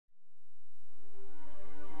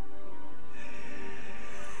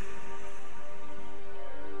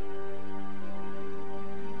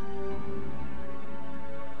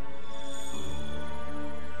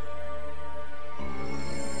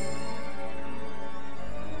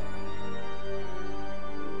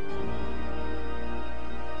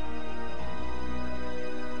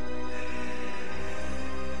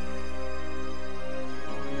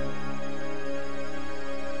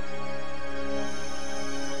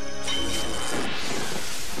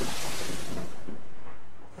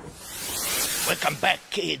Welcome back,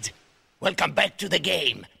 kid. Welcome back to the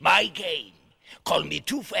game. My game. Call me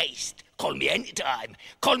Two-Faced. Call me anytime.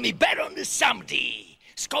 Call me Baron Samedi.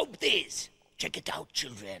 Scope this. Check it out,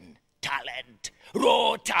 children. Talent.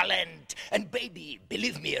 Raw talent. And baby,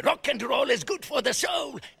 believe me, rock and roll is good for the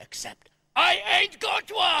soul. Except I ain't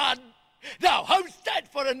got one. Now, how's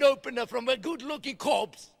that for an opener from a good-looking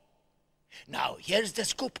corpse? Now, here's the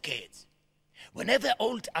scoop, kids. Whenever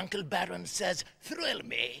old Uncle Baron says, thrill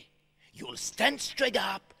me, you'll stand straight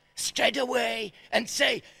up, straight away, and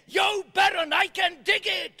say, yo, Baron, I can dig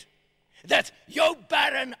it. That's, yo,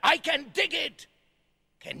 Baron, I can dig it.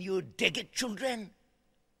 Can you dig it, children?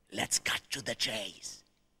 Let's cut to the chase.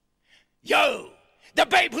 Yo, the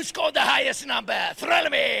babe who scored the highest number, thrill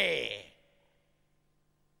me.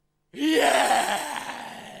 Yes!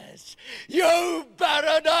 You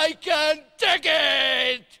Baron, I can dig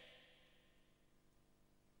it!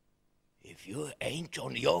 If you ain't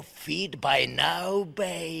on your feet by now,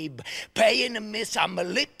 babe, paying me some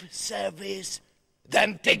lip service,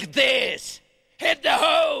 then take this, hit the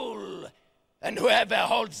hole, and whoever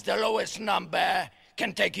holds the lowest number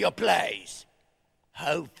can take your place.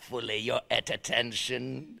 Hopefully you're at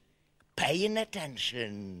attention, paying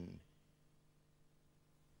attention.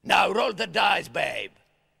 Now roll the dice, babe.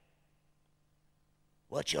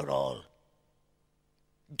 What's your roll?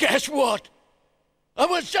 Guess what? I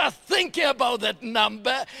was just thinking about that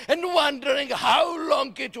number and wondering how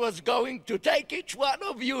long it was going to take each one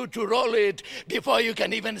of you to roll it before you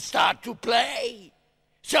can even start to play.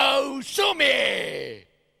 So, sue me!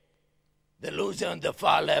 The loser on the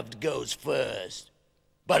far left goes first.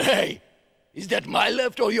 But hey, is that my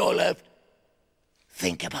left or your left?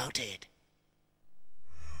 Think about it.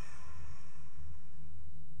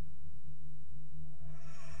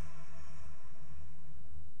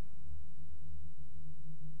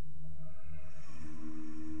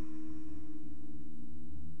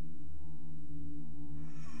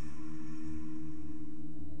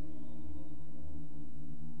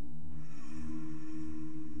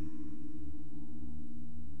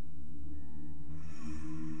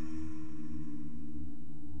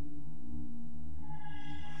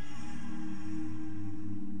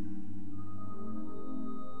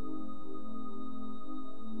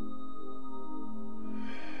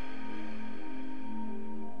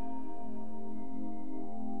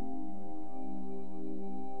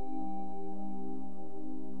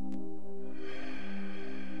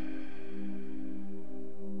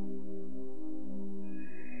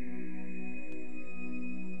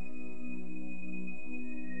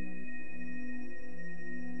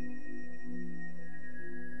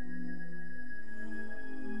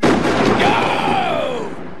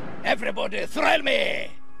 Everybody, thrill me!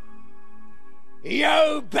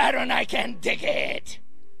 Yo, Baron, I can dig it!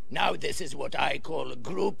 Now this is what I call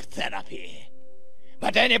group therapy.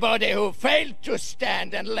 But anybody who failed to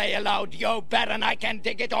stand and lay a loud, yo, Baron, I can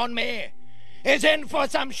dig it on me, is in for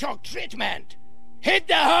some shock treatment. Hit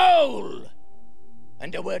the hole!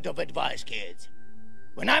 And a word of advice, kids.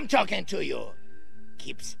 When I'm talking to you,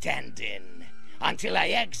 keep standing until I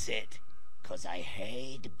exit, 'cause I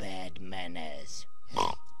hate bad manners.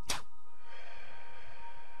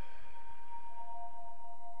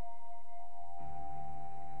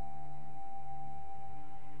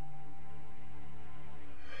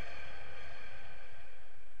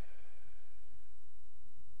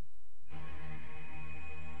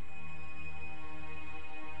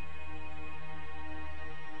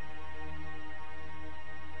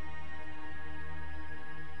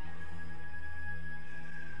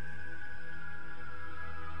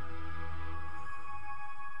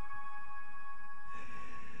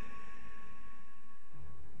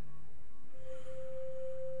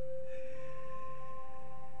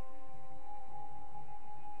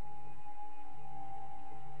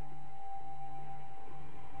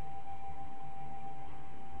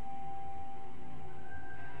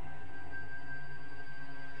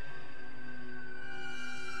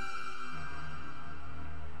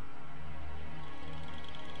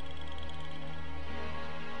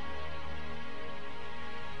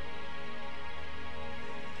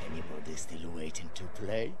 Anybody still waiting to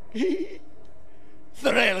play?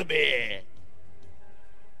 Thrill me!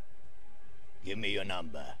 Give me your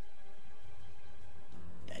number.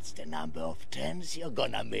 That's the number of tens you're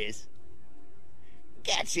gonna miss.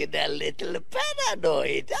 Getting a little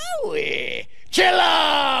paranoid, are we? Chill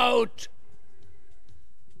out!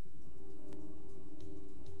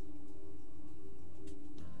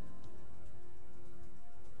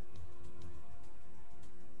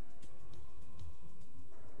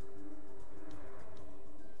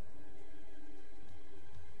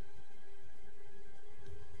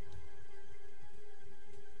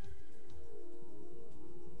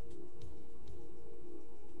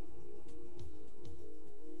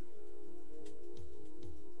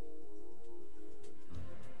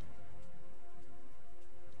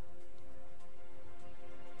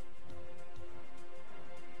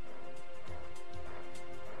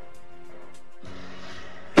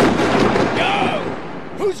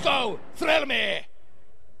 go! Thrill me!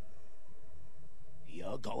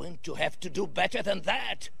 You're going to have to do better than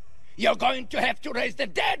that. You're going to have to raise the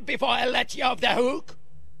dead before I let you off the hook.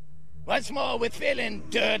 Once more with feeling,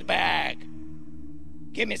 dirtbag.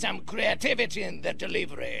 Give me some creativity in the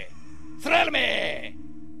delivery. Thrill me!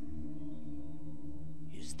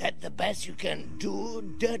 Is that the best you can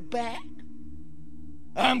do, dirtbag?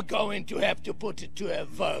 I'm going to have to put it to a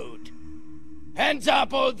vote. Hands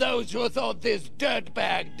up all those who thought this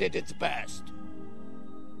dirtbag did its best.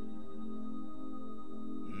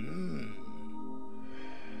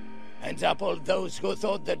 Hands up all those who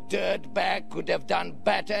thought the dirtbag could have done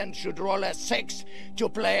better and should roll a 6 to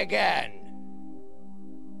play again.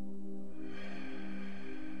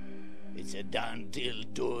 It's a done deal,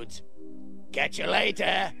 dudes. Catch you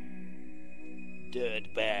later,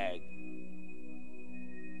 dirtbag.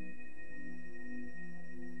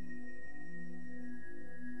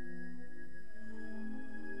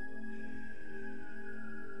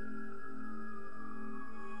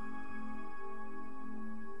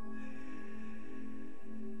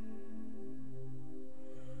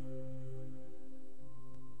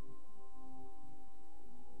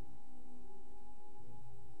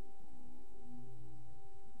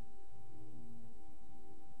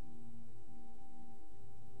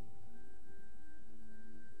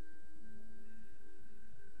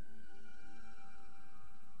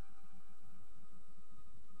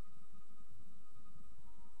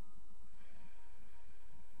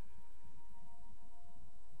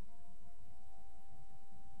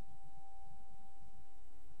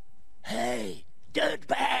 Hey,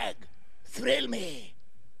 dirtbag! Thrill me!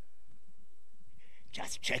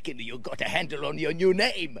 Just checking you got a handle on your new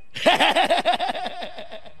name.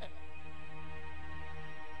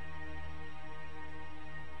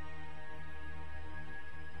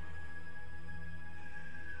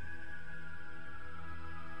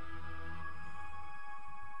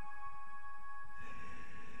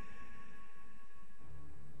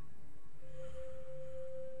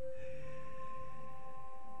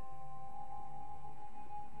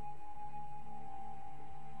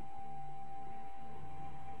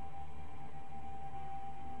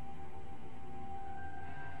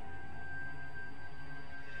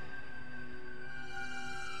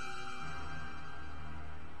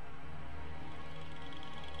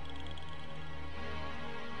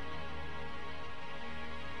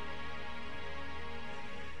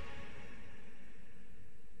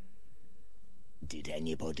 Did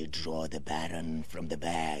anybody draw the Baron from the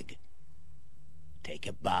bag? Take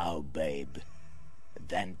a bow, babe.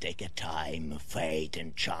 Then take a time, fate,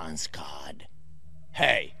 and chance card.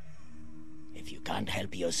 Hey, if you can't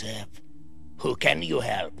help yourself, who can you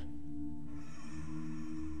help?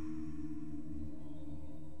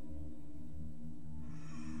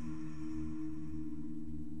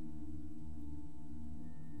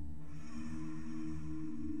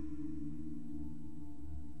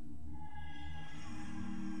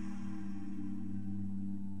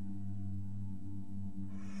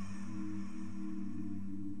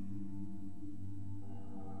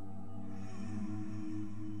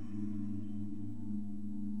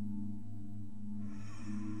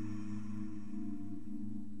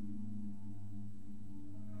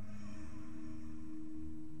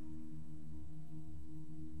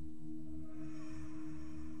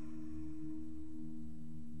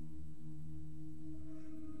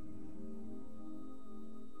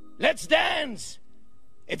 Let's dance!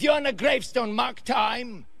 If you're on a gravestone, mark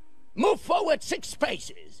time. Move forward 6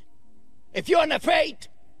 spaces. If you're on a fate,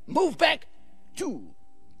 move back 2.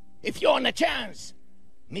 If you're on a chance,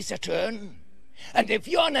 miss a turn. And if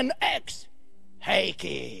you're on an X, hey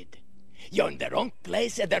kid, you're in the wrong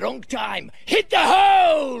place at the wrong time. Hit the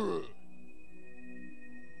hole!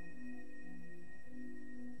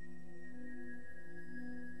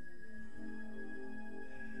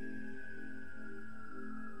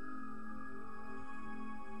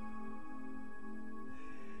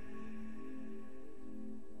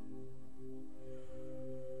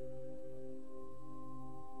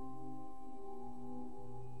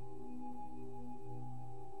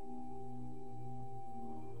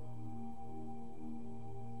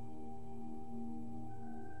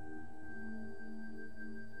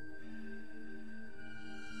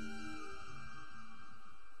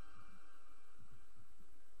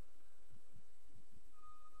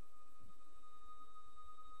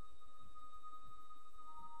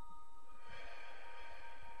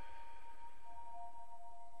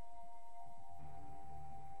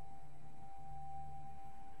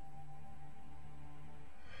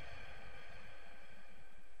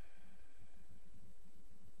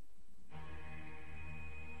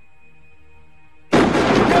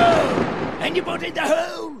 Not in the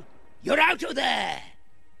hole! You're out of there!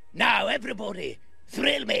 Now, everybody,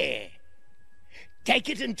 thrill me! Take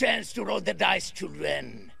it in turns to roll the dice,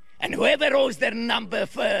 children. And whoever rolls their number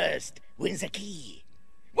first wins a key.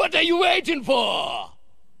 What are you waiting for?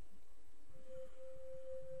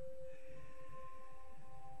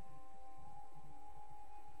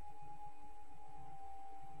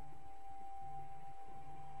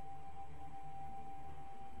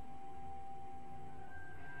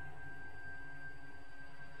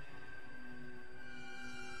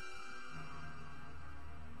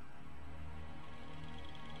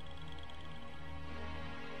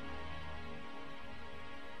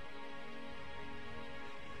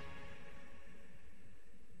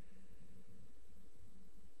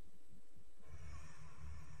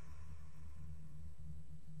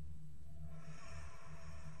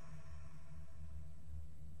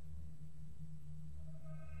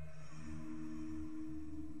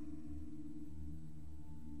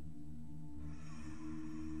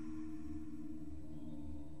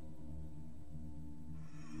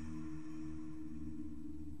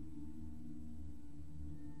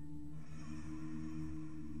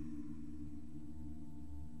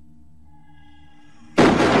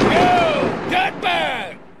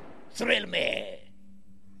 Thrill me.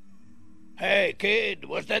 Hey, kid,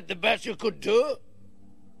 was that the best you could do?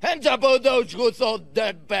 Hands up all those who thought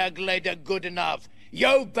that bag later good enough.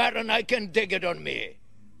 Yo, Baron, I can dig it on me.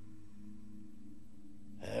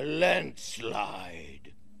 A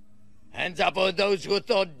landslide. Hands up all those who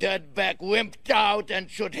thought Dirtbag wimped out and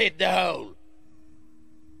should hit the hole.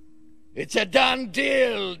 It's a done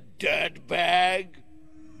deal, Dirtbag.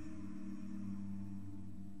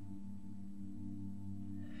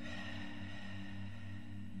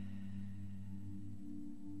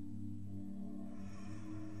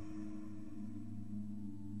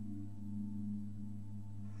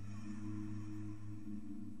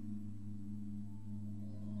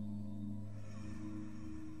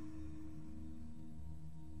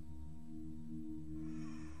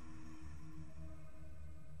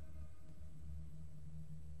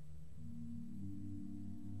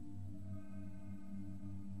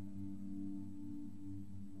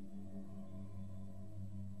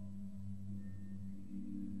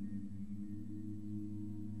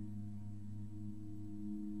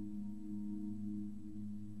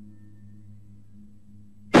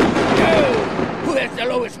 The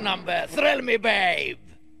lowest number. Thrill me, babe.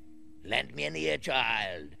 Lend me an ear,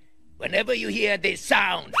 child. Whenever you hear this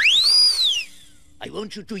sound, I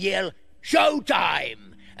want you to yell,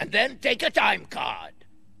 "Showtime!" and then take a time card.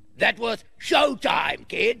 That was showtime,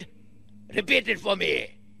 kid. Repeat it for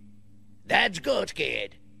me. That's good,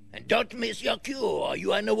 kid. And don't miss your cue, or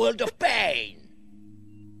you are in a world of pain.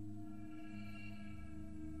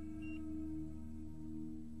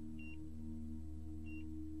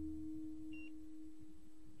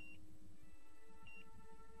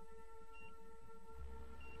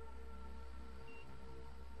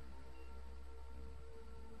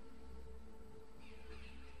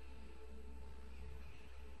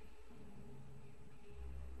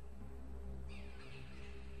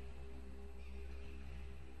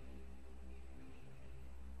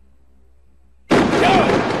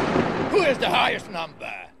 Who is the highest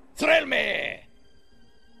number? Thrill me!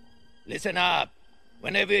 Listen up.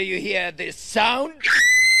 Whenever you hear this sound,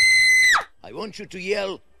 I want you to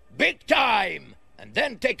yell, "Big time!" and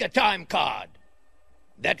then take a time card.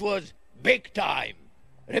 That was big time.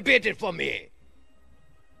 Repeat it for me.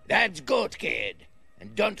 That's good, kid.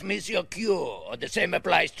 And don't miss your cue, or the same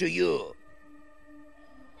applies to you.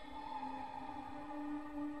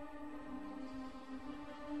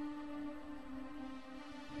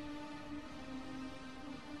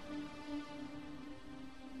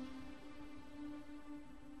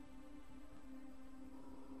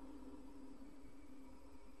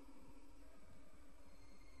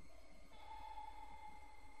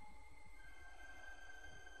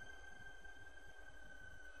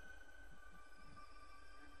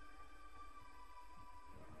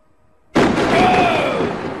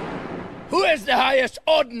 Who is the highest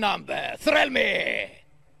odd number? Thrill me!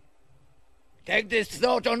 Take this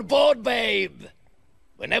thought on board, babe.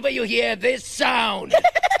 Whenever you hear this sound,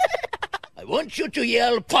 I want you to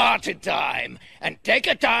yell "party time" and take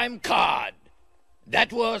a time card.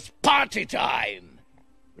 That was party time.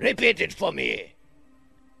 Repeat it for me.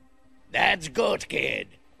 That's good,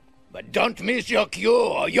 kid. But don't miss your cue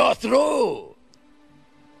or you're through.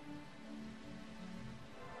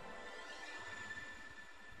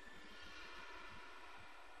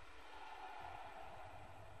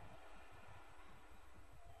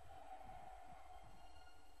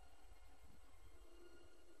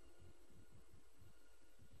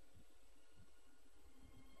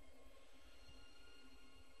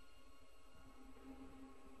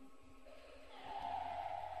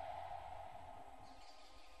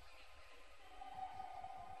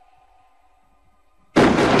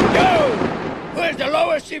 Where's the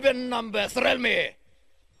lowest even number? Thrill me.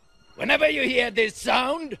 Whenever you hear this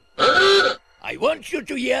sound, I want you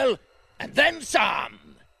to yell, and then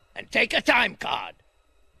some, and take a time card.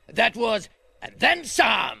 That was, and then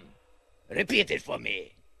some. Repeat it for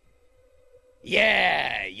me.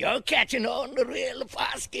 Yeah, you're catching on real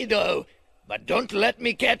fast, kiddo. But don't let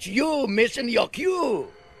me catch you missing your cue.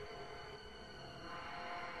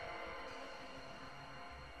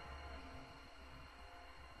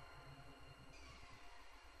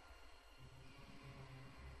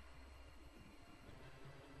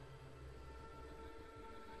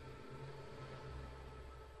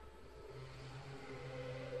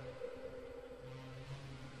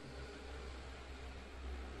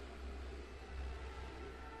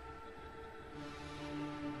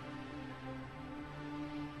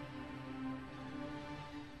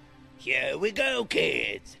 Here we go,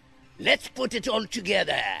 kids. Let's put it all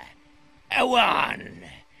together. A 1,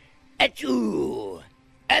 a 2,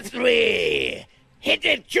 a 3. Hit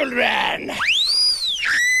it, children!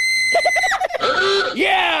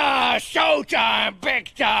 Yeah! Showtime,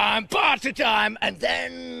 big time, party time, and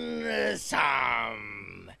then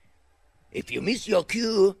some. If you miss your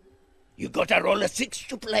cue, you gotta roll a 6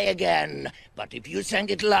 to play again. But if you sang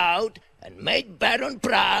it loud and made Baron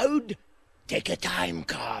proud, take a time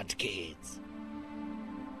card, kids.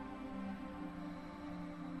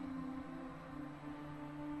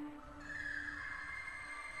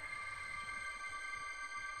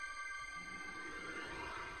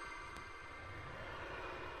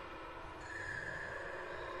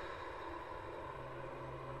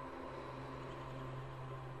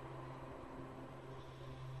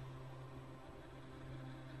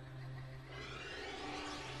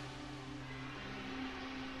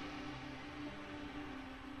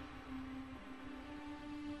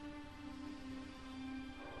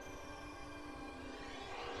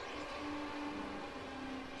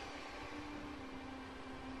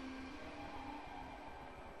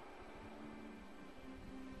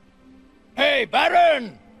 Hey,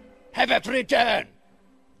 Baron! Have a free turn.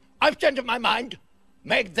 I've changed my mind.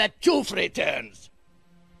 Make that 2 free turns.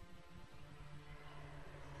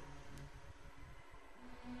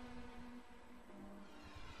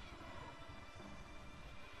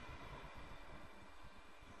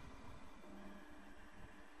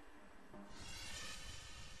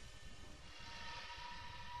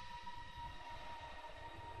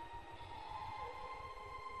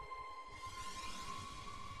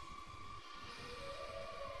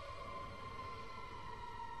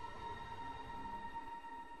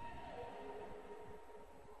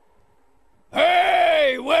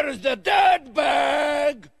 Hey, where's the dead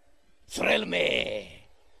bag? Thrill me.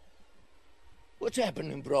 What's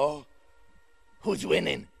happening, bro? Who's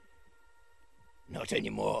winning? Not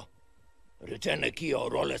anymore. Return a key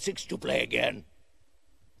or roll a 6 to play again.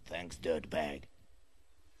 Thanks, dirtbag.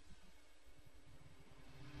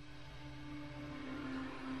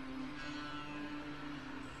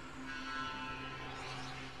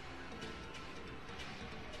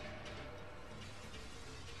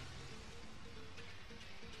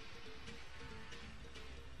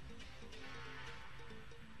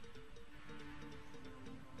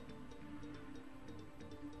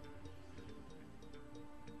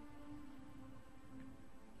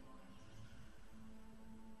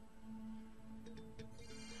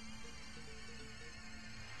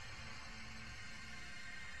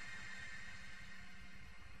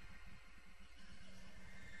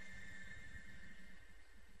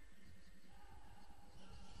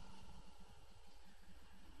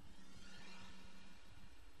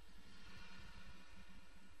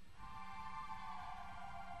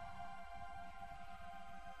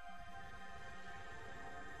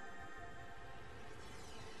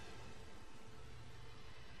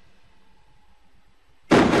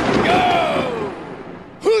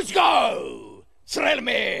 Go! Thrill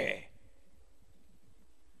me!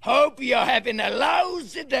 Hope you're having a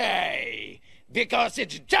lousy day, because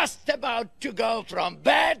it's just about to go from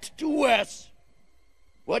bad to worse.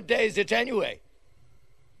 What day is it anyway?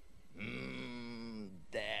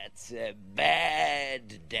 That's a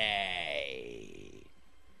bad day.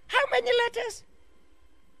 How many letters?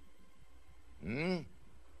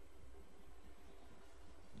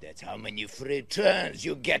 That's how many free turns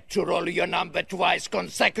you get to roll your number twice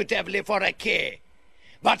consecutively for a key.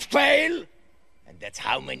 But fail, and that's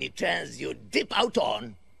how many turns you dip out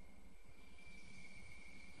on.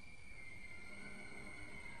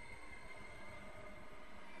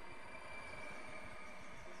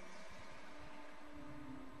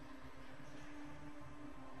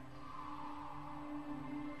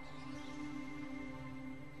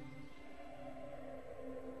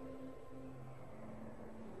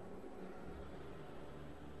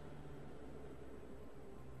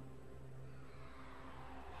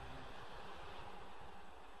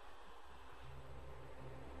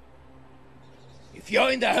 If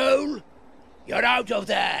you're in the hole, you're out of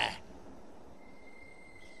there.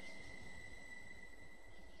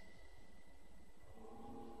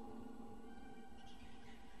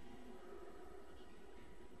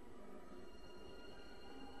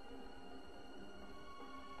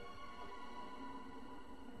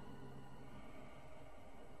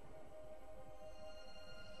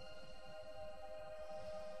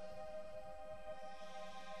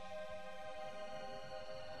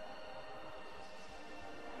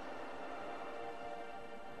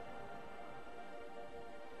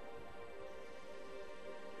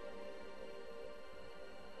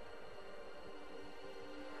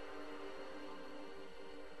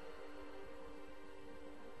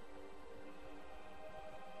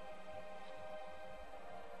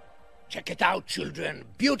 Check it out, children.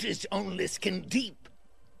 Beauty's only skin deep,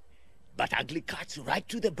 but ugly cuts right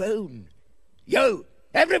to the bone. Yo,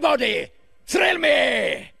 everybody, thrill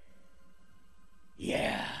me!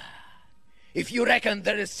 Yeah. If you reckon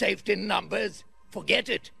there is safety in numbers, forget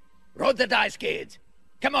it. Roll the dice, kids.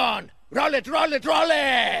 Come on, roll it, roll it, roll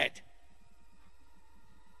it!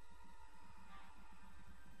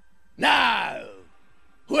 Now,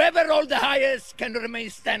 whoever rolled the highest can remain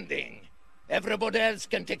standing. Everybody else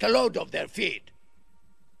can take a load off their feet.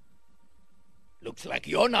 Looks like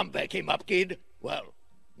your number came up, kid. Well,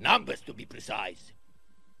 numbers to be precise.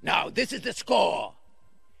 Now, this is the score.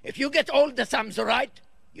 If you get all the sums right,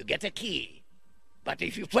 you get a key. But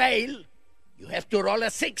if you fail, you have to roll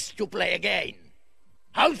a 6 to play again.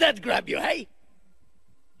 How's that grab you, hey?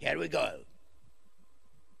 Here we go.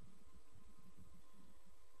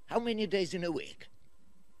 How many days in a week?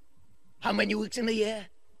 How many weeks in a year?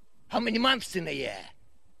 How many months in a year?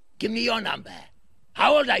 Give me your number.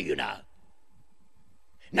 How old are you now?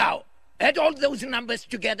 Now, add all those numbers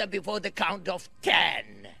together before the count of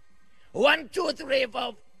 10. 1, 2, 3,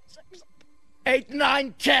 4, 6, 8,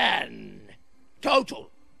 9, 10. Total.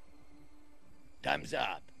 Time's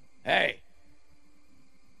up. Hey,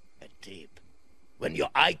 a tip. When your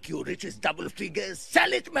IQ reaches double figures,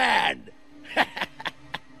 sell it, man!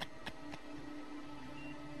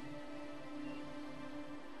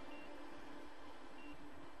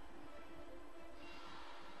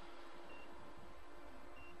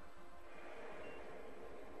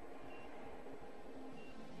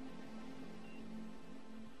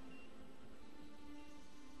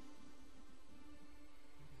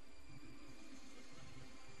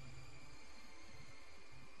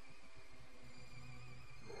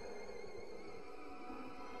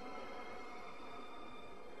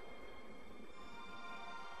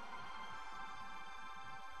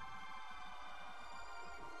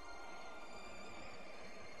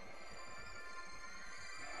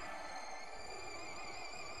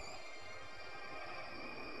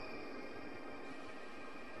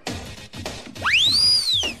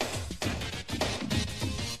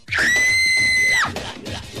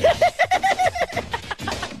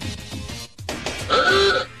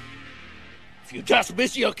 If you just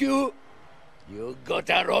miss your cue, you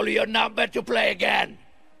gotta roll your number to play again.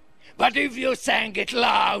 But if you sang it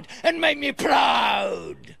loud and made me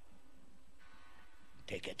proud,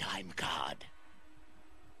 take a time card.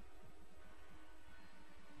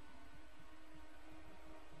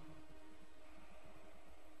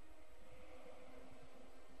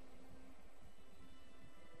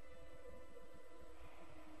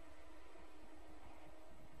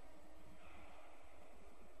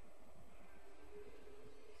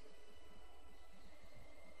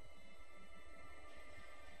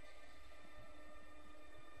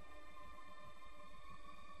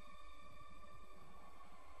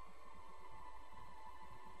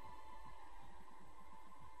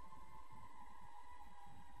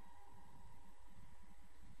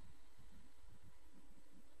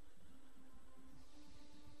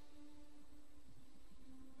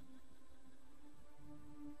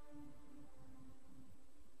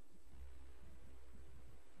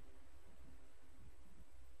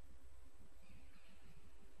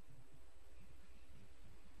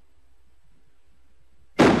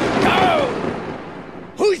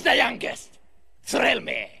 Who's the youngest? Thrill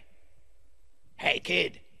me. Hey,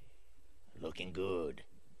 kid. Looking good.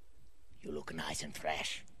 You look nice and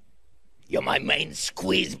fresh. You're my main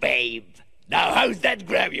squeeze, babe. Now, how's that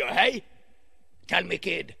grab you, hey? Tell me,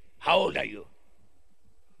 kid, how old are you?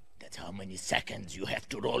 That's how many seconds you have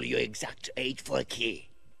to roll your exact age for a key.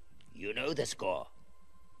 You know the score.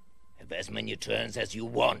 Have as many turns as you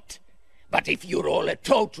want. But if you roll a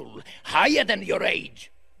total higher than your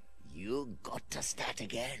age, you got to start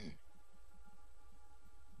again.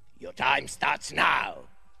 Your time starts now.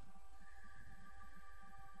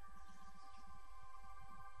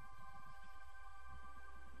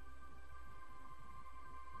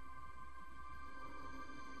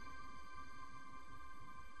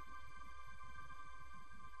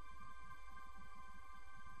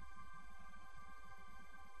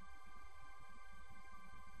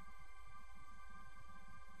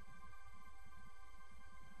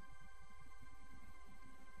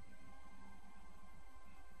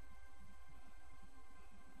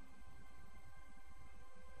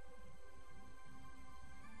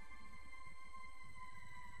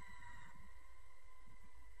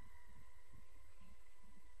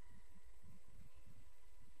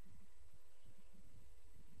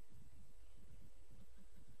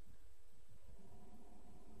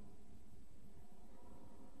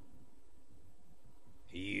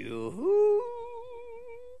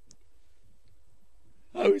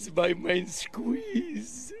 with my main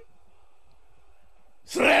squeeze.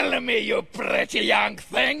 Thrill me, you pretty young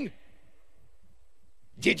thing!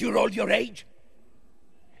 Did you roll your age?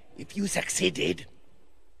 If you succeeded,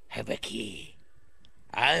 have a key.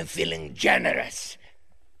 I'm feeling generous.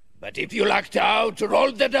 But if you lucked out,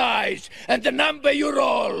 roll the dice, and the number you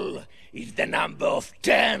roll is the number of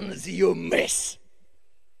turns you miss.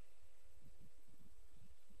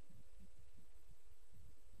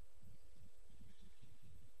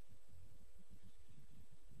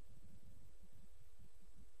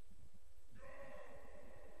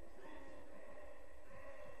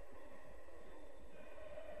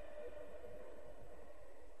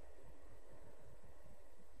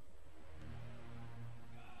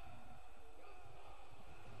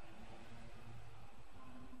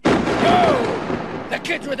 The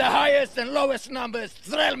kid with the highest and lowest numbers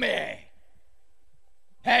thrill me.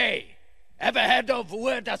 Hey, ever heard of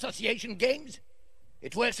word association games?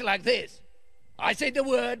 It works like this. I say the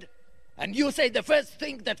word, and you say the first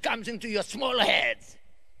thing that comes into your small heads.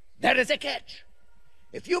 There is a catch.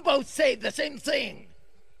 If you both say the same thing,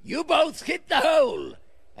 you both hit the hole.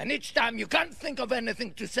 And each time you can't think of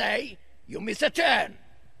anything to say, you miss a turn.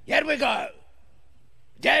 Here we go.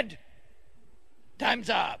 Dead? Time's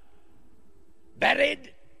up.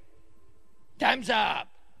 Buried? Time's up.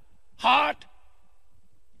 Heart?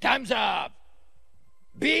 Time's up.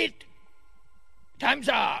 Beat? Time's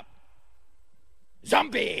up.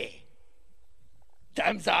 Zombie?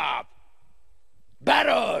 Time's up.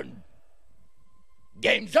 Baron?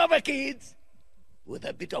 Game's over, kids. With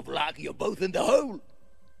a bit of luck, you're both in the hole.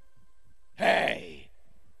 Hey,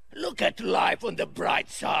 look at life on the bright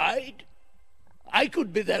side. I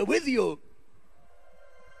could be there with you.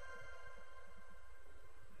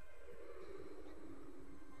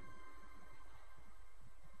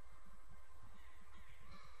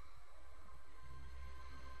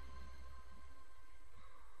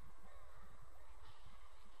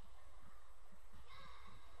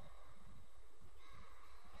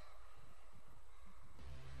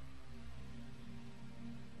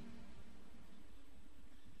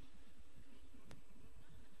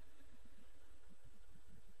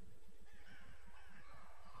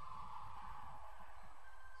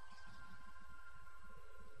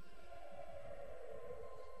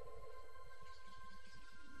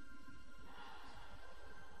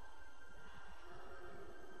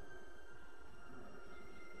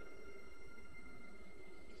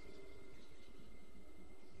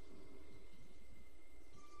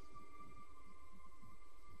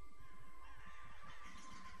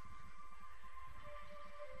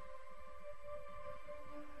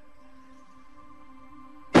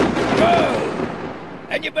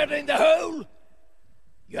 Anybody in the hole?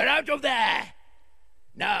 You're out of there.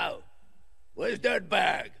 Now, where's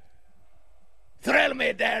Dirtbag? Thrill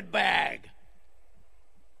me, Dirtbag.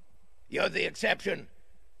 You're the exception.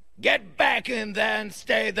 Get back in there and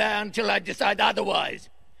stay there until I decide otherwise.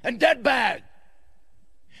 And Dirtbag,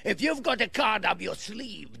 if you've got a card up your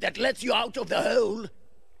sleeve that lets you out of the hole,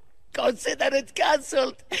 consider it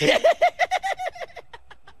cancelled.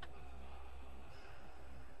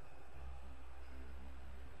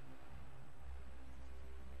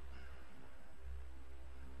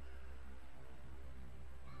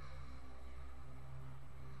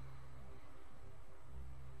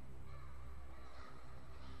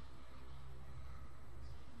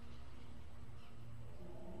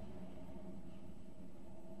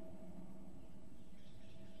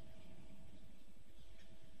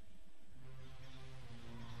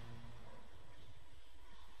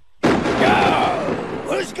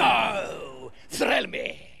 Go! Thrill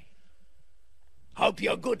me! Hope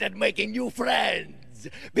you're good at making new friends,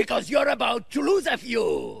 because you're about to lose a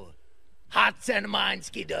few. Hearts and minds,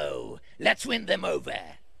 kiddo. Let's win them over.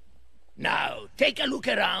 Now, take a look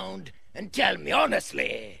around and tell me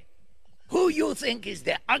honestly, who you think is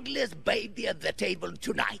the ugliest baby at the table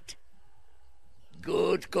tonight?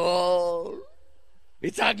 Good call.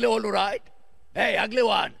 It's ugly, all right? Hey, ugly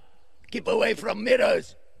one, keep away from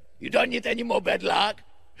mirrors. You don't need any more bad luck.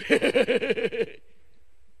 Who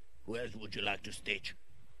else would you like to stitch?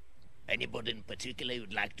 Anybody in particular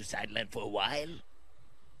you'd like to sideline for a while?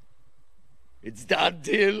 It's done,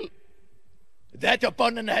 deal. That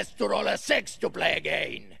opponent has to roll a 6 to play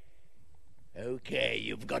again. Okay,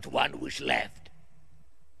 you've got one wish left.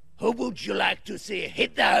 Who would you like to see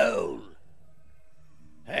hit the hole?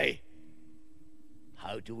 Hey,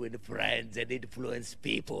 how to win friends and influence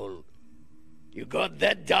people. You got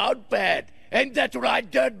that down, Pat? Ain't that right,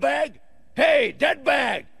 Dirtbag? Hey,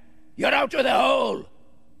 Dirtbag! You're out of the hole!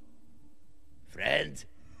 Friends?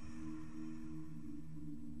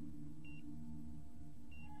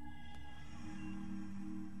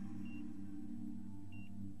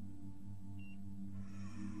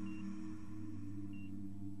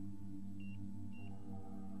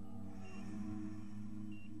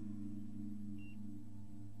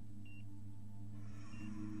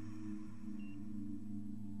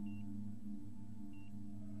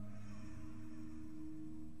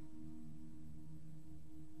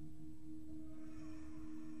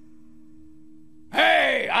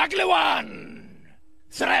 Ugly one!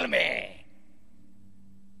 Thrill me!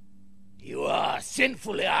 You are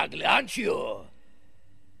sinfully ugly, aren't you?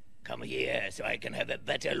 Come here so I can have a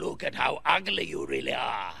better look at how ugly you really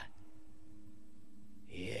are.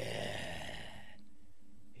 Yeah.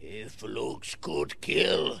 If looks could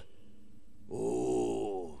kill.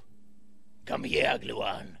 Ooh. Come here, ugly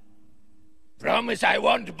one. Promise I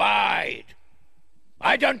won't bite.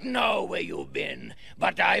 I don't know where you've been,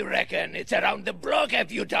 but I reckon it's around the block a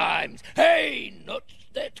few times. Hey, not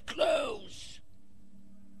that close.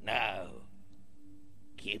 Now,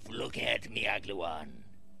 keep looking at me, ugly one.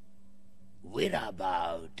 We're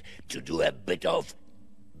about to do a bit of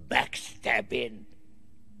backstabbing.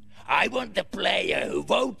 I want the player who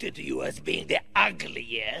voted you as being the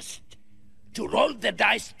ugliest to roll the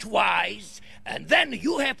dice twice, and then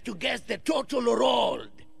you have to guess the total rolled.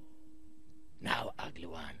 Now, ugly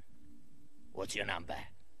one, what's your number?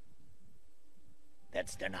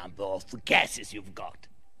 That's the number of guesses you've got.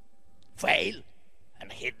 Fail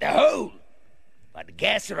and hit the hole. But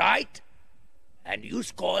guess right, and you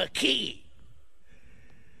score a key.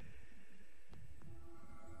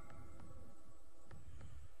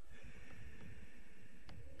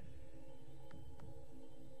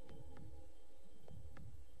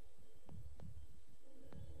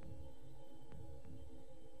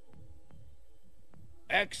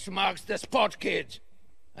 X marks the spot, kid.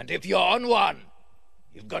 And if you're on one,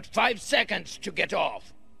 you've got 5 seconds to get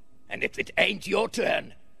off. And if it ain't your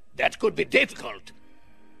turn, that could be difficult.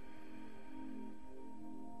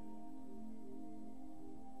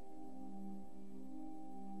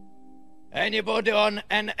 Anybody on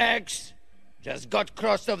an X just got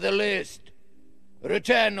crossed off the list.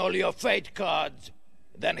 Return all your fate cards,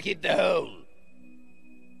 then hit the hole.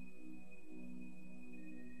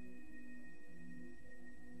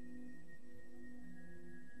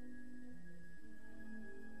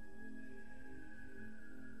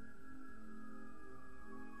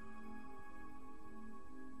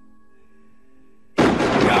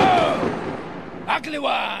 Ugly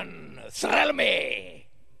one, thrill me!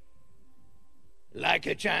 Like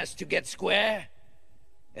a chance to get square?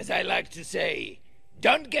 As I like to say,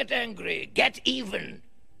 don't get angry, get even.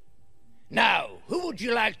 Now, who would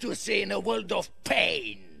you like to see in a world of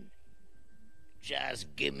pain?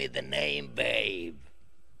 Just give me the name, babe.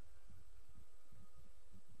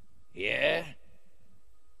 Yeah?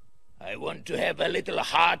 I want to have a little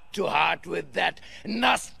heart-to-heart with that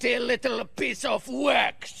nasty little piece of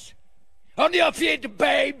wax. On your feet,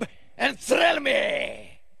 babe, and thrill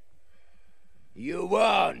me! You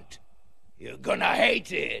won't. You're gonna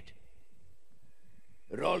hate it.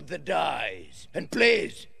 Roll the dice, and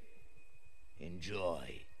please,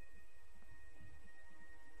 enjoy.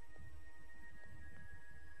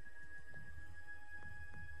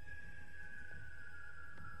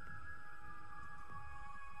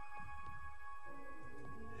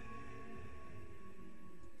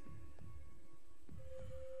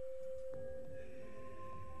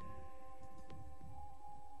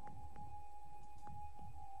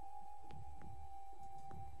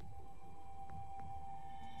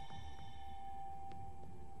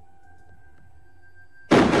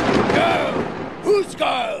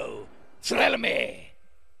 Go! Thrill me!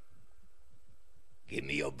 Give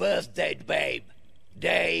me your birth date, babe.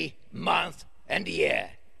 Day, month, and year.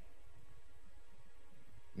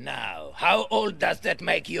 Now, how old does that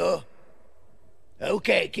make you?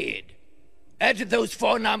 Okay, kid. Add those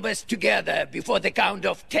 4 numbers together before the count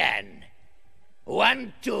of 10.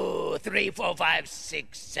 1, 2, 3, 4, 5,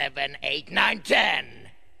 6, 7, 8, 9, 10.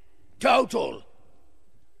 Total.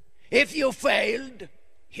 If you failed,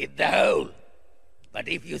 hit the hole. But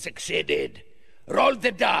if you succeeded, roll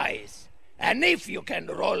the dice. And if you can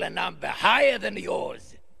roll a number higher than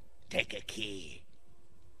yours, take a key.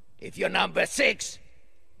 If you're number 6,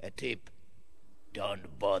 a tip.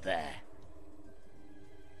 Don't bother.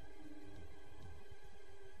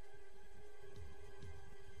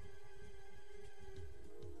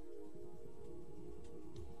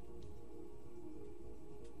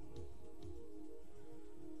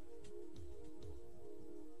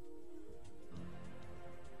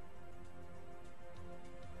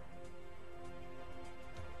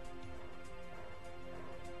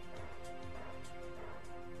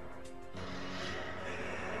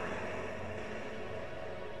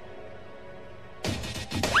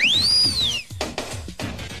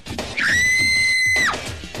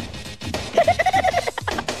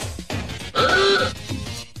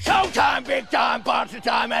 Showtime, big time, party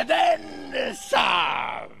time, and then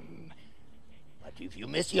some. But if you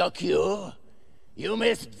miss your cue, you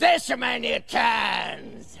miss this many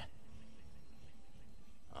times.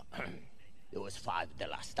 There was was 5 the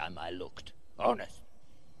last time I looked. Honest.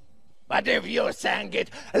 But if you sang it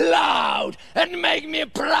loud and make me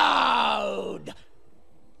proud,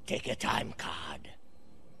 take a time card.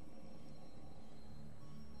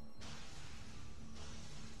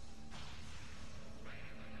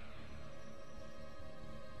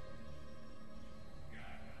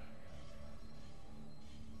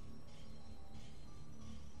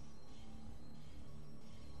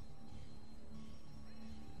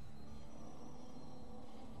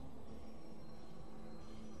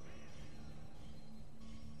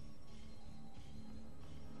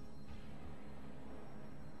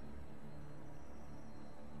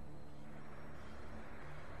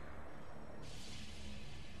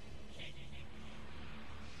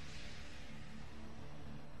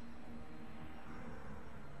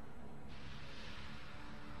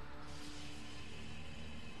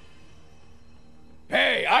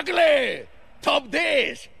 Hey, ugly! Top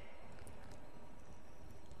this!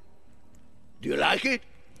 Do you like it?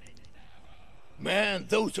 Man,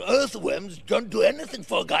 those earthworms don't do anything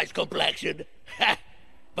for a guy's complexion.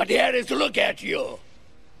 But here is to look at you.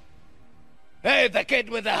 Hey, the kid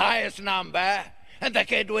with the highest number and the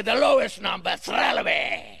kid with the lowest number, thrill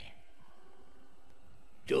me.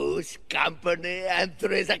 Two's company and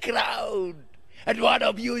three's a crowd. And one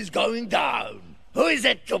of you is going down. Who is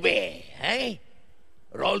it to be, eh?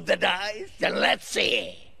 Roll the dice and let's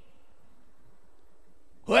see.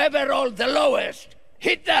 Whoever rolled the lowest,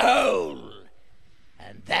 hit the hole.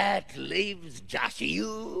 And that leaves just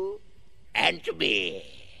you and me.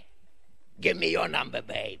 Give me your number,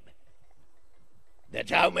 babe.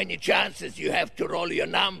 That's how many chances you have to roll your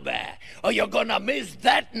number, or you're gonna miss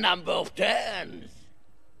that number of turns.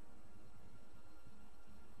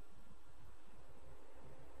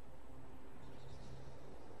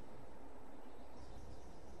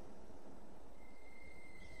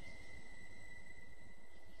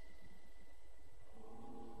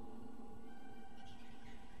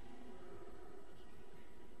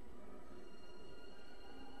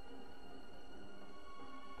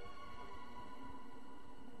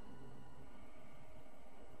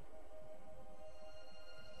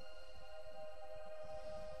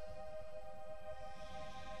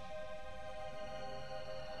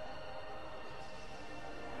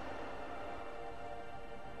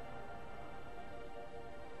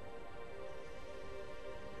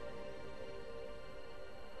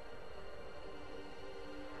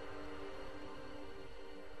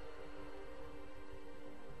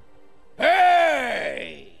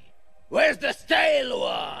 Where's the stale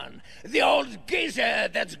one? The old geezer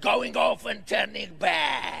that's going off and turning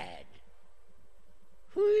bad.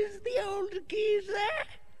 Who is the old geezer?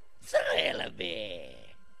 Thrill me.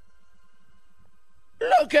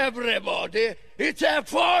 Look, everybody, it's a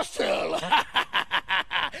fossil.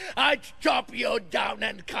 I'd chop you down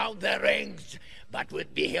and count the rings, but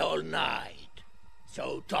we'd be here all night.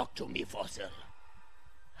 So talk to me, fossil.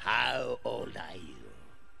 How old are you?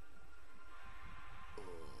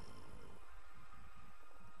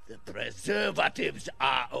 The preservatives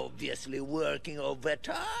are obviously working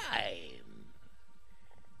overtime.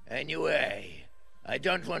 Anyway, I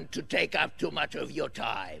don't want to take up too much of your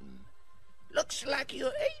time. Looks like you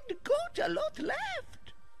ain't got a lot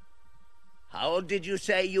left. How old did you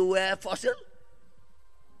say you were, Fossil?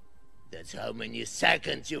 That's how many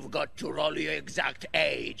seconds you've got to roll your exact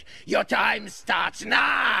age. Your time starts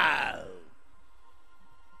now!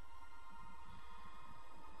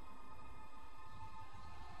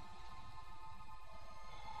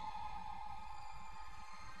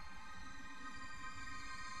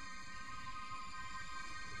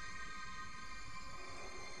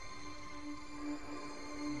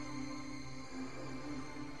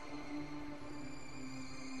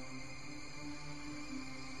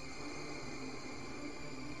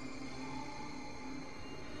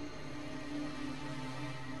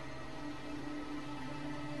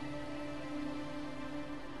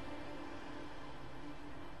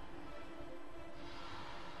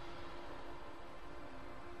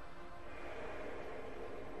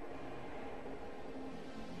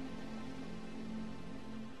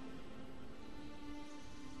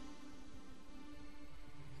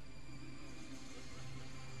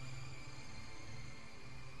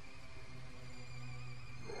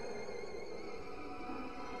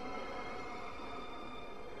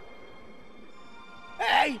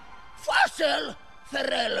 Fossil,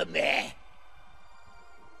 thrill me.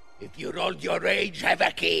 If you rolled your age, have a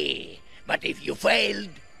key. But if you failed,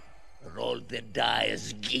 roll the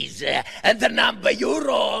dice, geezer, and the number you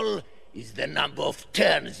roll is the number of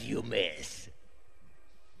turns you miss.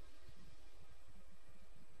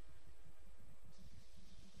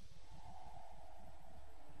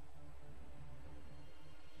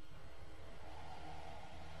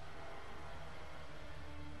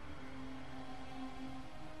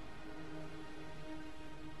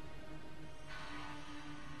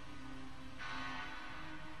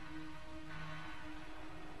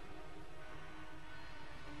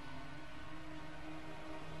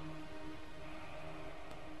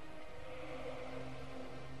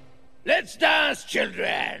 Let's dance,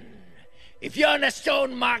 children. If you're on a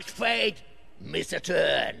stone-marked fate, miss a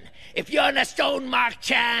turn. If you're on a stone-marked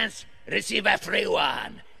chance, receive a free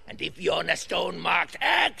one. And if you're on a stone-marked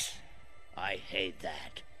X, I hate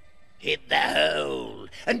that. Hit the hole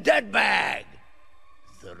and dirtbag.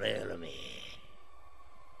 Thrill me.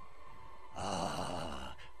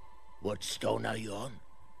 What stone are you on?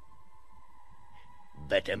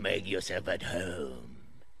 Better make yourself at home.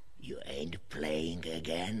 You ain't playing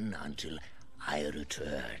again until I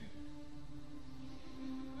return.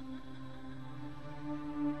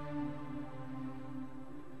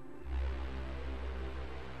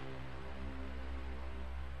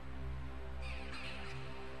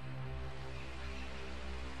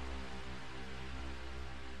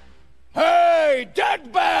 Hey,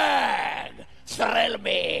 dirtbag! Thrill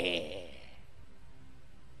me!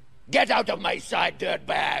 Get out of my sight,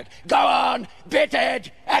 dirtbag! Go on! Bit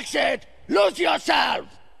it! Exit! Lose yourself!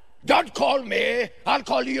 Don't call me! I'll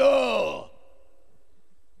call you!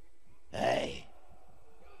 Hey,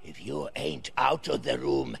 if you ain't out of the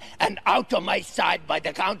room and out of my sight by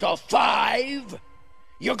the count of 5,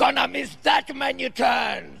 you're gonna miss that many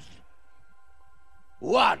turns!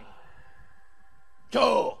 1,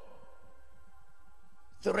 2,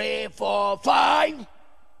 3, 4, 5.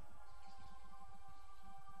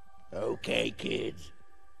 Okay, kids.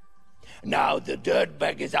 Now the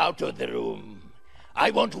dirtbag is out of the room.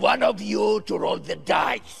 I want one of you to roll the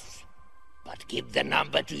dice. But keep the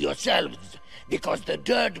number to yourselves, because the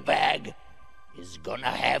dirtbag is gonna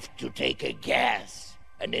have to take a guess.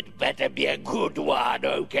 And it better be a good one,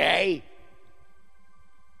 okay?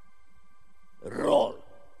 Roll.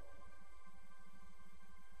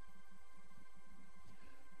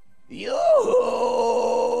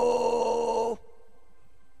 Yoo-hoo!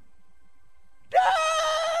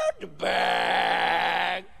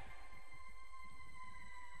 Dirtbag!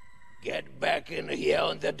 Get back in here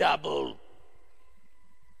on the double.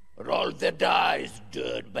 Roll the dice,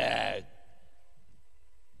 dirtbag.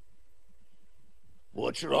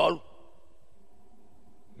 What's roll?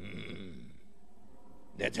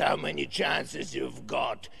 That's how many chances you've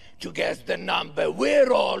got to guess the number we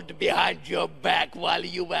rolled behind your back while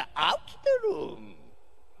you were out the room.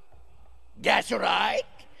 Guess right,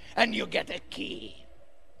 and you get a key.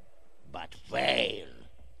 But fail,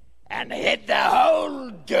 and hit the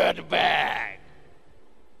whole dirtbag.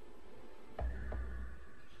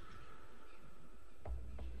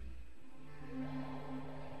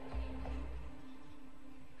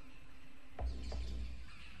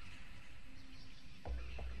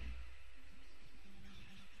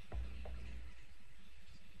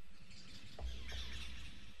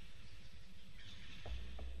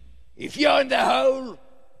 If you're in the hole,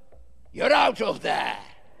 you're out of there.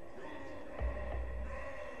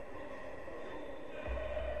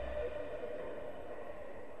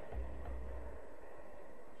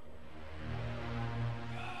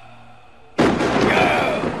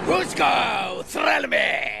 Who's go? Thrill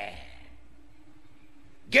me!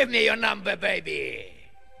 Give me your number, baby.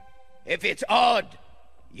 If it's odd,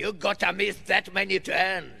 you gotta miss that many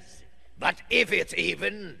turns. But if it's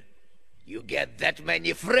even, you get that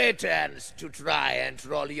many free turns to try and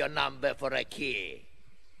roll your number for a key.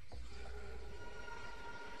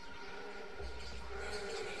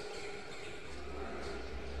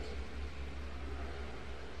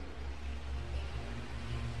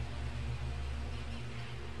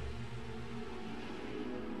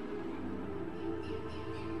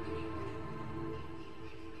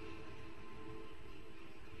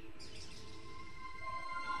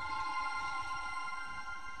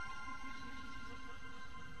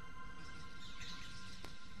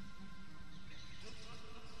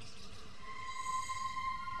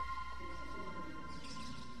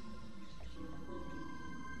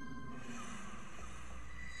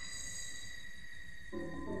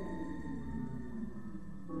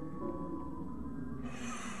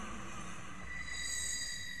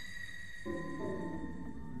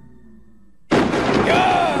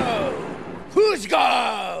 Who's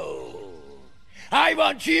go? I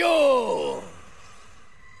want you!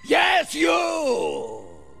 Yes, you!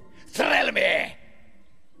 Thrill me!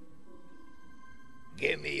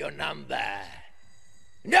 Give me your number.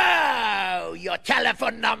 No! Your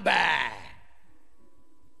telephone number!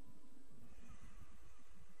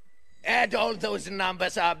 Add all those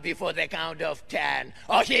numbers up before the count of 10,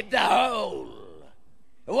 or hit the hole!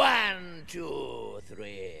 1, 2,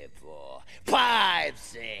 3, 4, 5,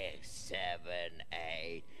 6, 7,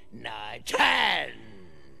 8, 9, 10.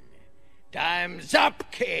 Time's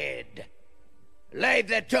up, kid. Lay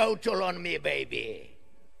the total on me, baby.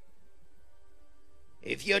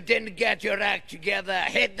 If you didn't get your act together,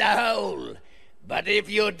 hit the hole. But if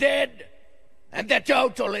you did, and the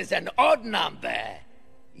total is an odd number,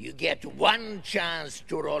 you get one chance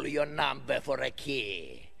to roll your number for a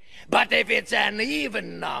key. But if it's an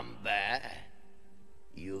even number,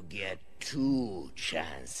 you get 2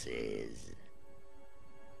 chances.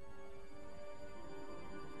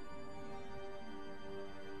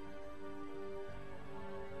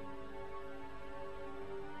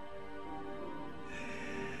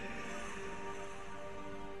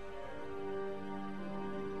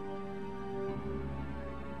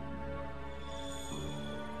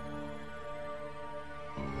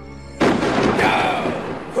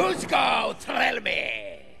 Who's go? Thrill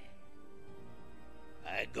me!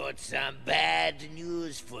 I got some bad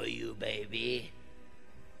news for you, baby.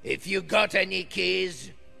 If you got any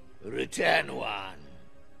keys, return one.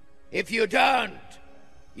 If you don't,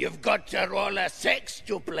 you've got to roll a 6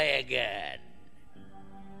 to play again.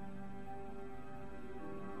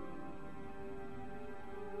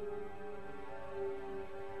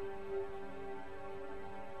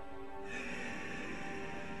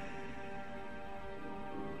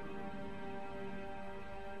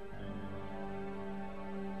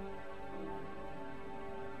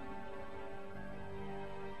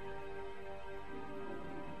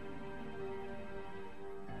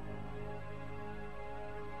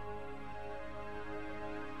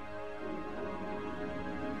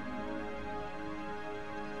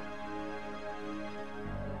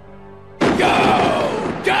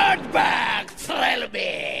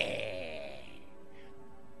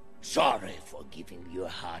 Sorry for giving you a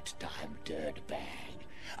hard time, dirtbag.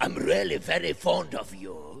 I'm really very fond of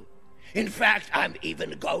you. In fact, I'm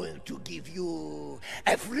even going to give you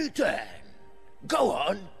a free turn. Go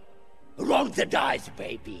on. Roll the dice,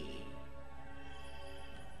 baby.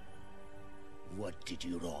 What did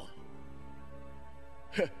you roll?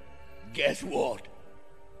 Guess what?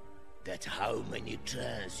 That's how many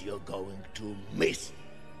turns you're going to miss.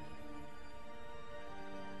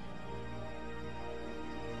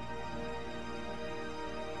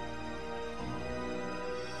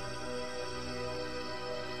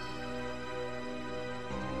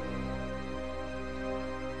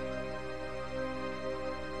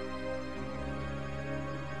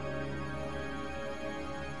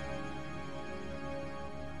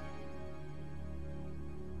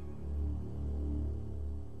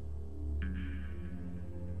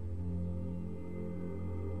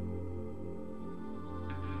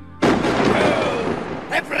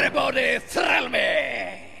 Everybody, thrill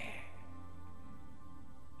me!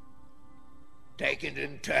 Take it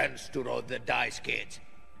in turns to roll the dice, kids.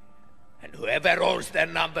 And whoever rolls their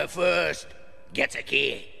number first gets a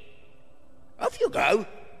key. Off you go.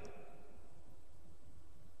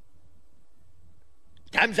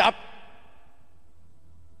 Time's up.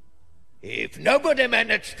 If nobody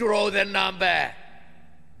managed to roll their number,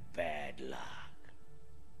 bad luck.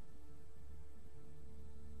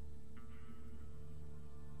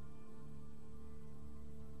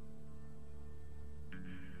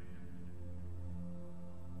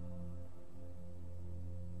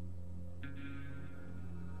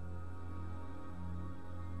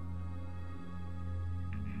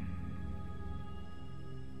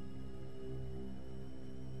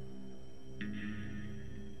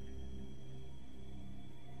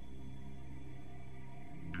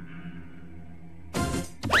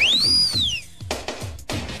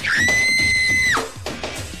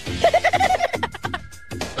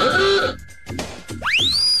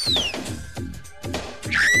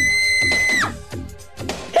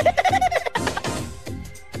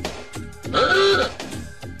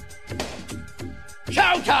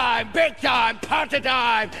 Showtime, big time, party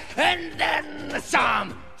time, and then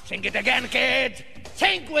some. Sing it again, kids.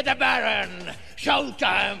 Sing with the Baron.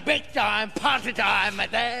 Showtime, big time, party time,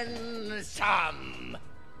 and then some.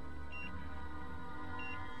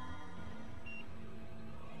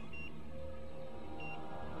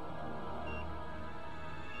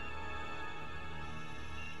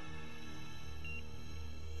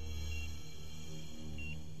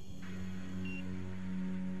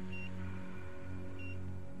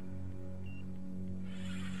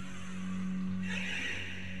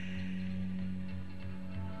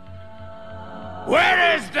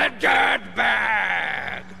 Where is the dirt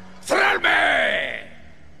bag? Thrill me!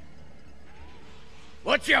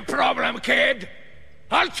 What's your problem, kid?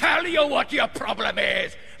 I'll tell you what your problem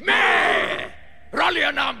is. Me! Roll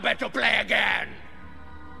your number to play again.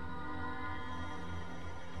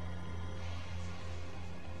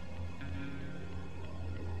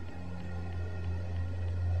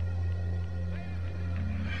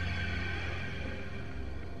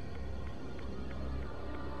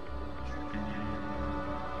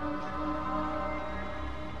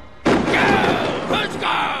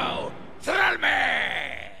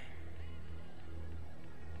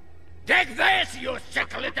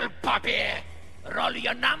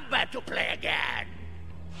 your number to play again.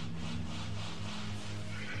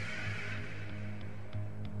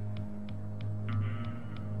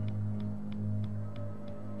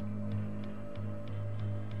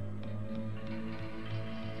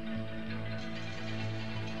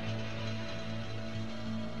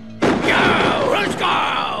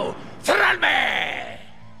 Go! Thrill me!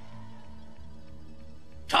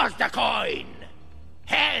 Toss the coin.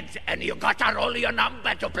 Heads, and you gotta roll your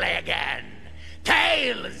number to play again.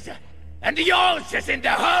 Tails, and yours is in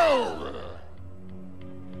the hole.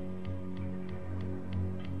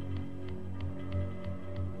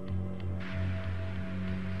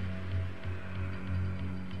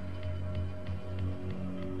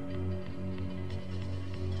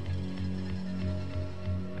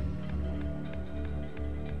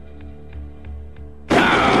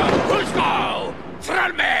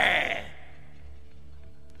 Thrill me!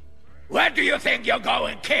 Where do you think you're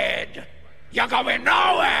going, kid? You're going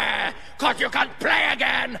nowhere, 'cause you can't play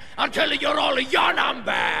again until you roll your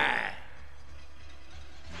number!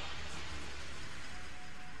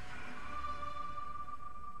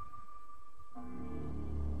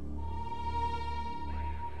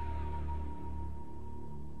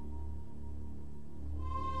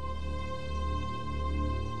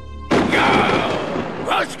 Go!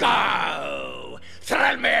 Let's go!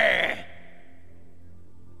 Thrill me!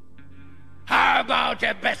 How about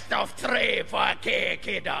a best of 3 for a key,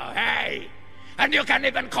 kiddo, hey? And you can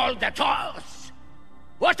even call the toss.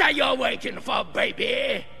 What are you waiting for,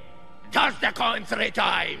 baby? Toss the coin 3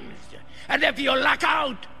 times. And if you luck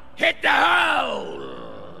out, hit the hole!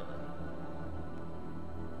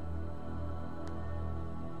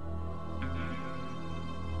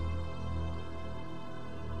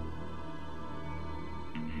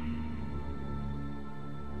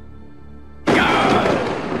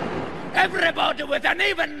 Everybody with an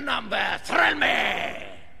even number, thrill me!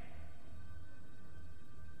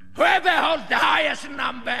 Whoever holds the highest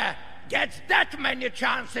number gets that many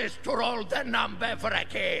chances to roll the number for a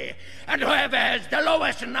key. And whoever has the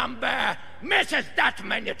lowest number misses that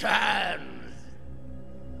many turns.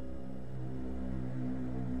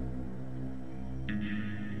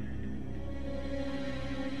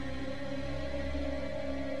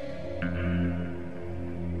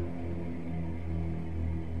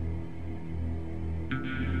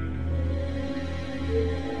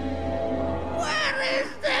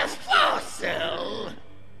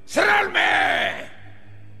 Thrill me!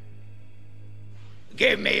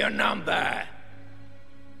 Give me your number.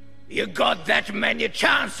 You got that many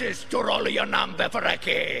chances to roll your number for a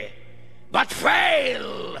key, but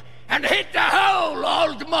fail and hit the hole,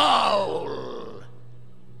 old mole!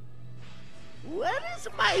 Where is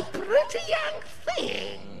my pretty young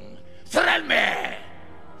thing? Thrill me!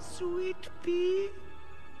 Sweet pea?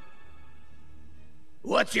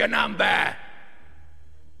 What's your number?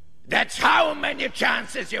 That's how many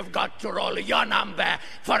chances you've got to roll your number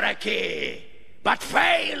for a key, but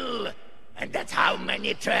fail, and that's how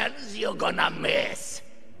many turns you're gonna miss.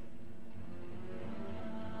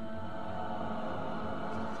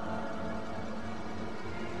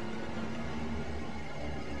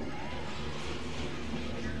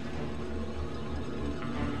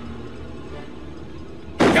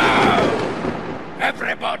 Go!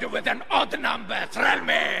 Everybody with an odd number, thrill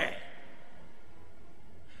me!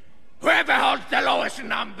 Whoever holds the lowest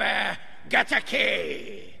number gets a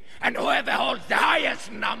key, and whoever holds the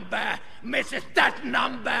highest number misses that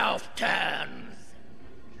number of turns.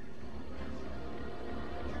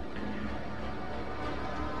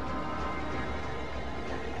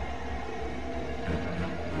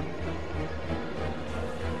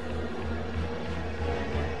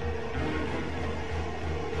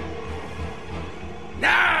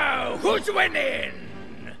 Now, who's winning?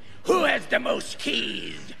 Who has the most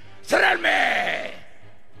keys? Thrill me!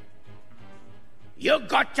 You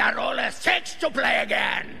got to roll a 6 to play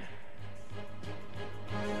again.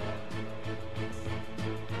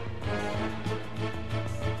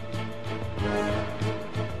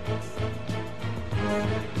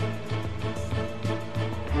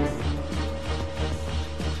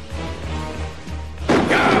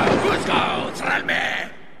 Go, thrill me!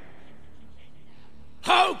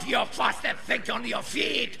 Hope you're fast and think on your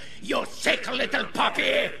feet, you sick little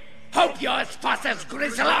puppy! Hope you're as fast as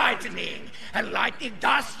Grizz Lightning, and lightning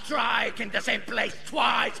does strike in the same place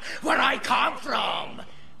twice where I come from.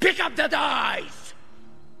 Pick up the dice.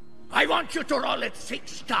 I want you to roll it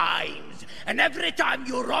 6 times, and every time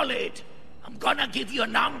you roll it, I'm gonna give you a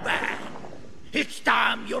number. Each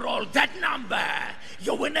time you roll that number,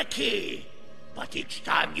 you win a key. But each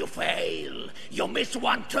time you fail, you miss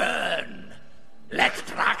 1 turn. Let's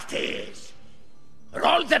practice.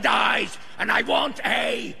 Roll the dice, and I want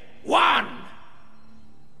a 1.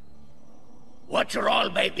 What you roll,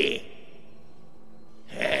 baby?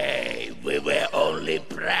 Hey, we were only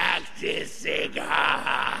practicing.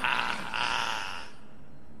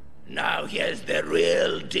 Now here's the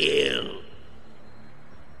real deal.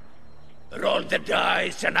 Roll the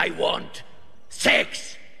dice, and I want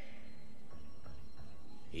 6.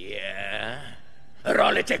 Yeah?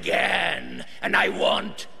 Roll it again, and I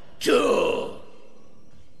want 2.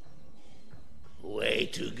 Way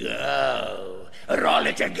to go. Roll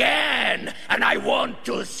it again, and I want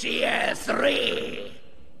to see a 3.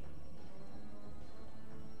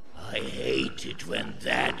 I hate it when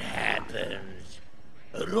that happens.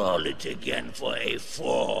 Roll it again for a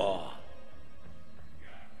 4.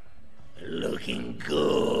 Looking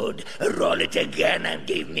good. Roll it again and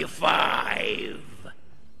give me 5.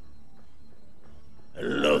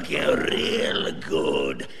 Looking real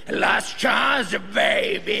good. Last chance,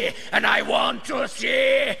 baby. And I want to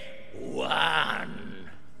see 1.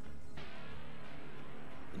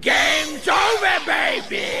 Game's over,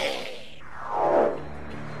 baby!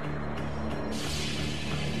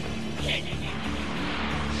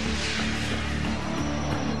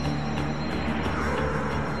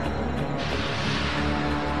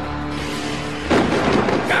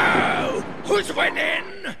 Go! Who's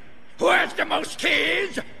winning? Who has the most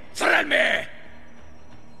keys? Thrill me!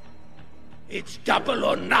 It's double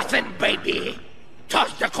or nothing, baby.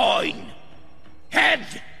 Toss the coin.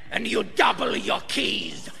 Head, and you double your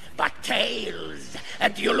keys. But tails,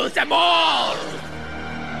 and you lose them all.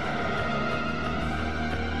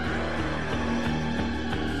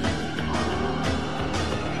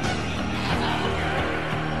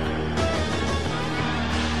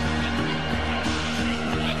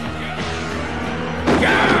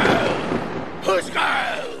 Who's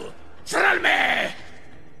go? Thrill me!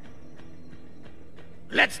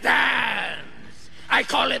 Let's dance! I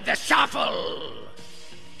call it the shuffle!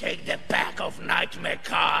 Take the pack of nightmare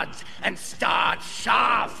cards and start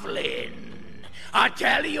shuffling! I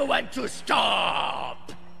tell you when to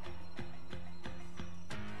stop!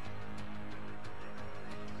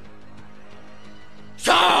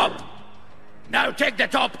 Stop! Now take the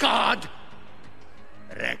top card!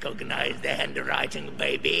 Recognize the handwriting,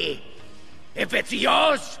 baby. If it's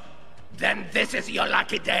yours, then this is your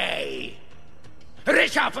lucky day.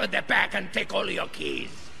 Reshuffle the pack and take all your keys.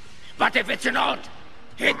 But if it's not,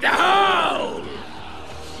 hit the hole!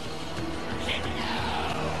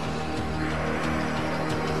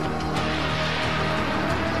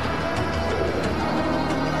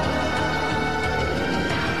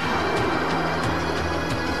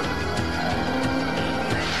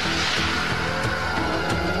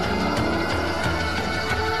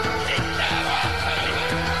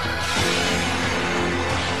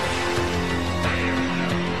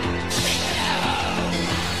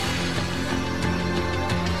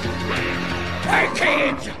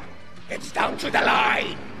 Kids, it's down to the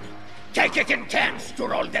line. Take it in turns to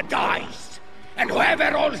roll the dice. And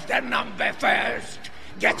whoever rolls their number first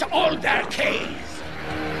gets all their keys.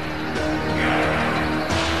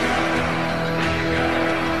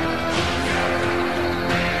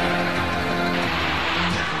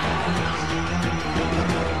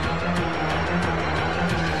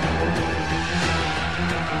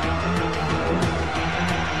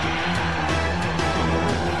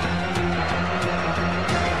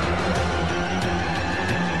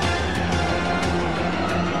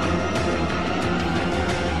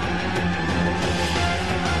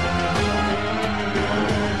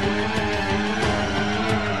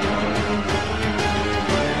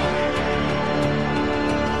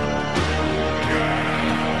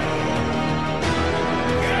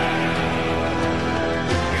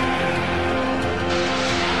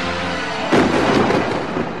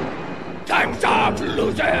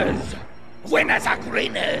 Losers! Winners are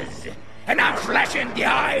grinners! And I'm flashing the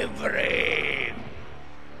ivory!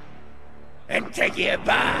 And take your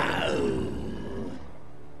bow!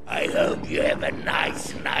 I hope you have a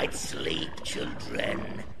nice night's sleep,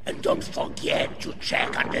 children. And don't forget to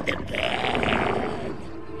check under the bed.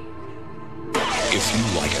 If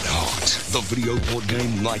you like it hot, the video board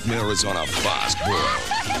game Nightmare is on a fast boil.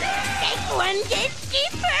 Take one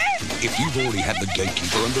gatekeeper! If you've already had the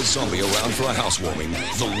gatekeeper and the zombie around for a housewarming,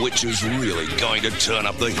 the witch is really going to turn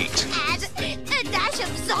up the heat. Add a dash of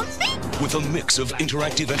zombie? With a mix of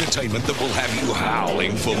interactive entertainment that will have you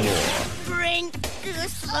howling for more. Bring the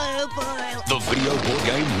slow boil. The video board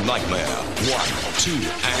game Nightmare 1, 2,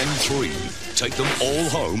 and 3. Take them all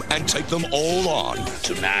home and take them all on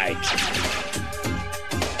Tonight.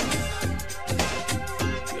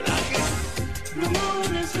 The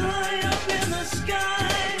moon is high up in the sky.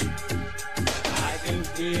 sky. I can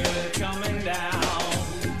feel it coming down.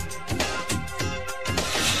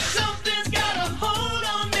 Something's got a hold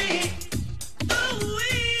on me.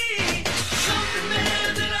 Ooh-wee. Something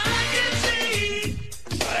there that I can see.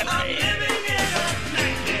 I'm living in a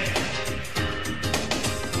nightmare.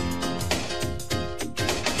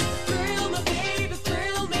 Thrill me, baby,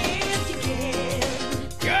 thrill me if you can.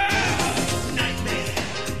 Yeah! Nightmare.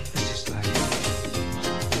 It's just like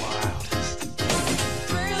wildest.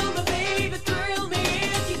 Thrill me, baby, thrill me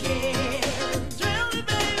if you can. Thrill me,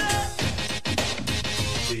 baby.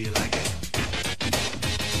 Do you like it?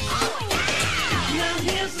 Now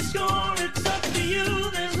here's the score, it's up to you.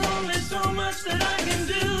 There's only so much that I